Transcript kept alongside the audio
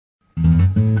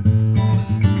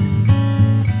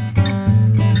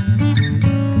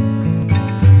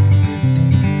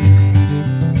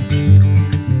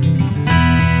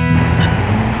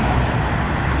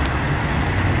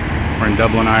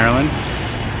Dublin, Ireland.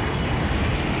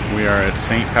 We are at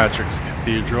St. Patrick's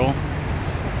Cathedral.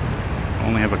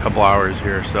 Only have a couple hours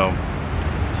here, so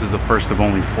this is the first of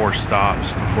only 4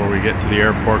 stops before we get to the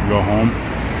airport and go home.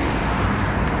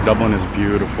 Dublin is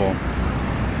beautiful.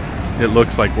 It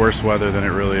looks like worse weather than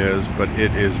it really is, but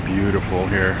it is beautiful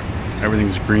here.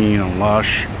 Everything's green and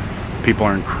lush. People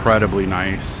are incredibly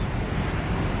nice.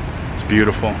 It's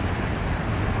beautiful.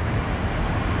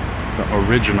 The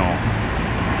original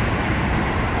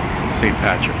St.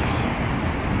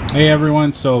 Patrick's. Hey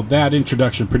everyone, so that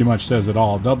introduction pretty much says it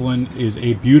all. Dublin is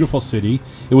a beautiful city.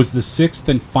 It was the 6th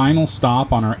and final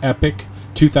stop on our epic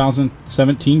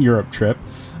 2017 Europe trip,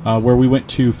 where we went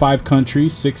to 5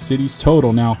 countries, 6 cities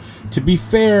total. Now, to be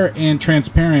fair and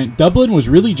transparent, Dublin was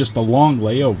really just a long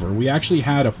layover. We actually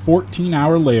had a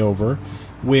 14-hour layover,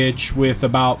 which with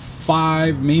about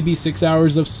 5, maybe 6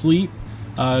 hours of sleep,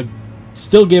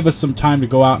 still gave us some time to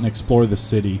go out and explore the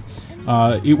city.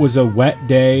 It was a wet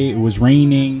day. It was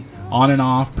raining on and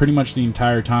off pretty much the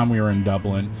entire time we were in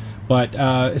Dublin. But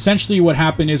essentially what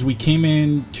happened is we came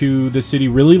into the city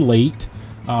really late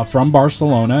from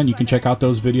Barcelona, and you can check out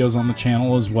those videos on the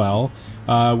channel as well.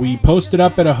 We posted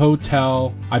up at a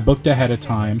hotel. I booked ahead of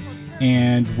time,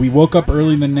 and we woke up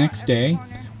early the next day.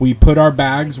 We put our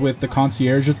bags with the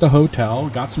concierge at the hotel,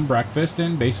 got some breakfast,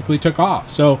 and basically took off.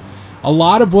 So a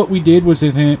lot of what we did was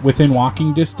within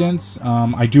walking distance.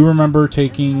 I do remember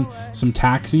taking some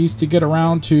taxis to get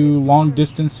around to long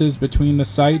distances between the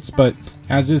sites, but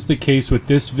as is the case with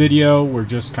this video, we're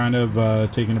just kind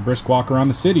of taking a brisk walk around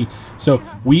the city. So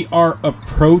we are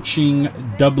approaching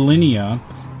Dublinia,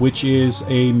 which is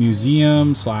a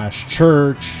museum slash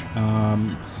church,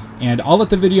 and I'll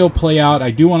let the video play out. I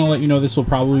do want to let you know this will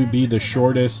probably be the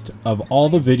shortest of all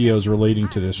the videos relating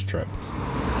to this trip.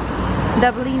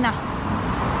 Dublinia.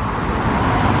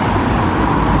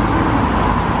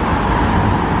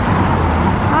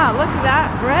 Wow, look at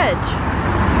that bridge.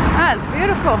 That's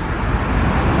beautiful.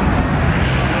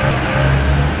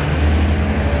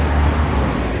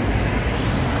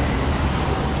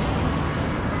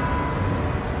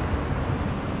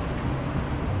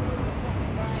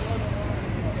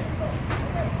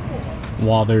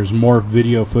 While there's more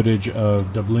video footage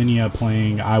of Dublinia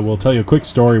playing, I will tell you a quick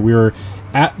story. We were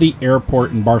at the airport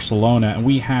in Barcelona, and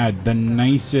we had the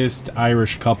nicest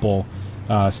Irish couple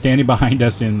standing behind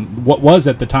us in what was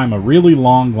at the time a really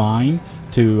long line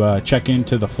to check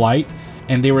into the flight.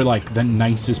 And they were like the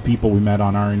nicest people we met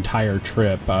on our entire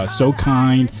trip. So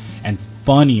kind and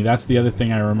funny. That's the other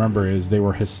thing I remember, is they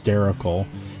were hysterical.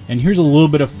 And here's a little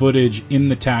bit of footage in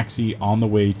the taxi on the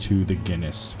way to the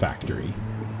Guinness factory.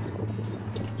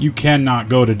 You cannot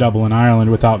go to Dublin, Ireland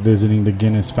without visiting the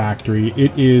Guinness factory.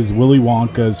 It is Willy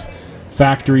Wonka's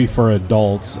factory for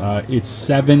adults. It's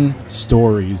 7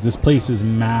 stories. This place is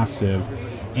massive,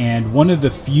 and one of the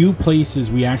few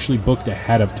places we actually booked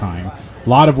ahead of time. A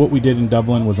lot of what we did in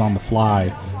Dublin was on the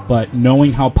fly, but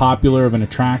knowing how popular of an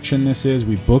attraction this is,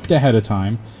 we booked ahead of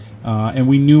time, and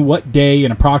we knew what day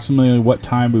and approximately what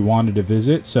time we wanted to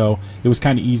visit, so it was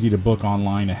kind of easy to book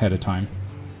online ahead of time.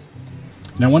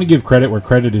 And I want to give credit where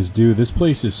credit is due. This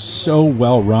place is so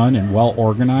well run and well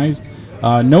organized.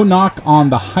 No knock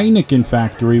on the Heineken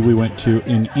factory we went to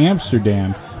in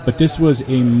Amsterdam, but this was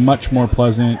a much more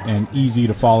pleasant and easy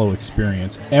to follow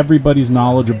experience. Everybody's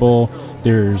knowledgeable.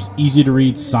 There's easy to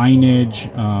read signage.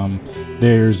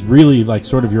 There's really like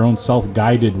sort of your own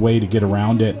self-guided way to get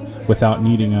around it without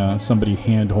needing somebody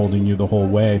hand holding you the whole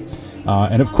way.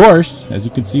 And of course, as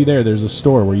you can see there, there's a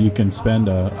store where you can spend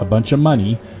a bunch of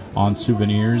money on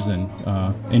souvenirs and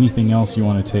anything else you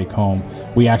want to take home.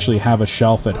 We actually have a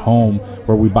shelf at home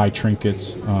where we buy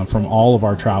trinkets from all of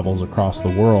our travels across the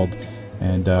world,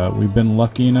 and we've been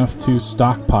lucky enough to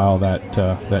stockpile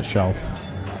that shelf.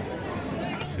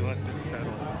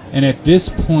 And at this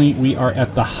point, we are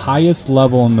at the highest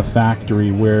level in the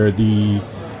factory, where the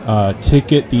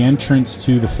the entrance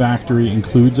to the factory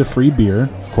includes a free beer,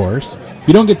 of course.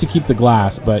 You don't get to keep the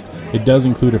glass, but it does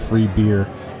include a free beer.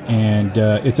 And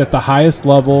it's at the highest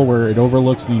level, where it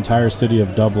overlooks the entire city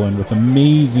of Dublin with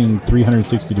amazing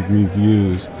 360-degree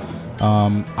views.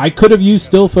 I could have used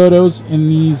still photos in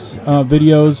these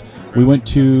videos. We went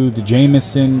to the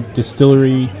Jameson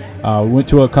Distillery. We went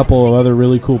to a couple of other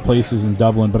really cool places in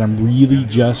Dublin, but I'm really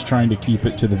just trying to keep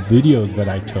it to the videos that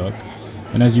I took.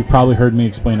 And as you probably heard me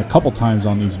explain a couple times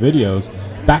on these videos,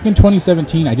 back in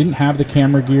 2017, I didn't have the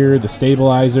camera gear, the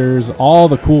stabilizers, all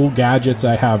the cool gadgets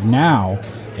I have now,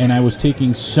 and I was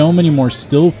taking so many more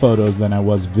still photos than I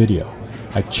was video.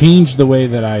 I've changed the way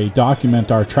that I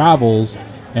document our travels,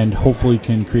 and hopefully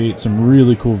can create some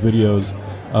really cool videos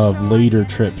of later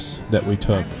trips that we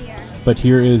took. but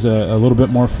here is a little bit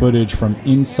more footage from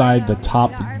inside the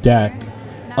top deck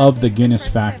of the Guinness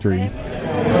factory. All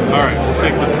right, we'll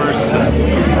take the first sip.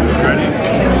 Ready?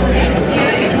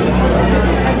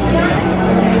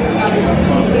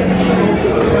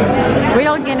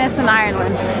 Real Guinness in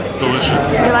Ireland. It's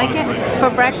delicious. You like honestly. it? For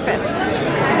breakfast.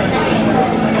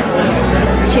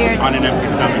 Cheers. On an empty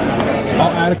stomach.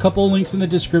 I'll add a couple of links in the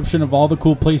description of all the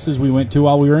cool places we went to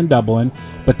while we were in Dublin.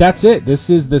 But that's it. This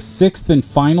is the 6th and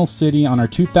final city on our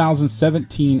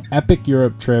 2017 Epic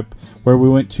Europe trip, where we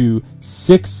went to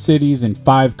 6 cities in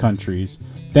 5 countries.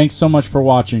 Thanks so much for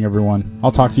watching, everyone.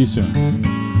 I'll talk to you soon.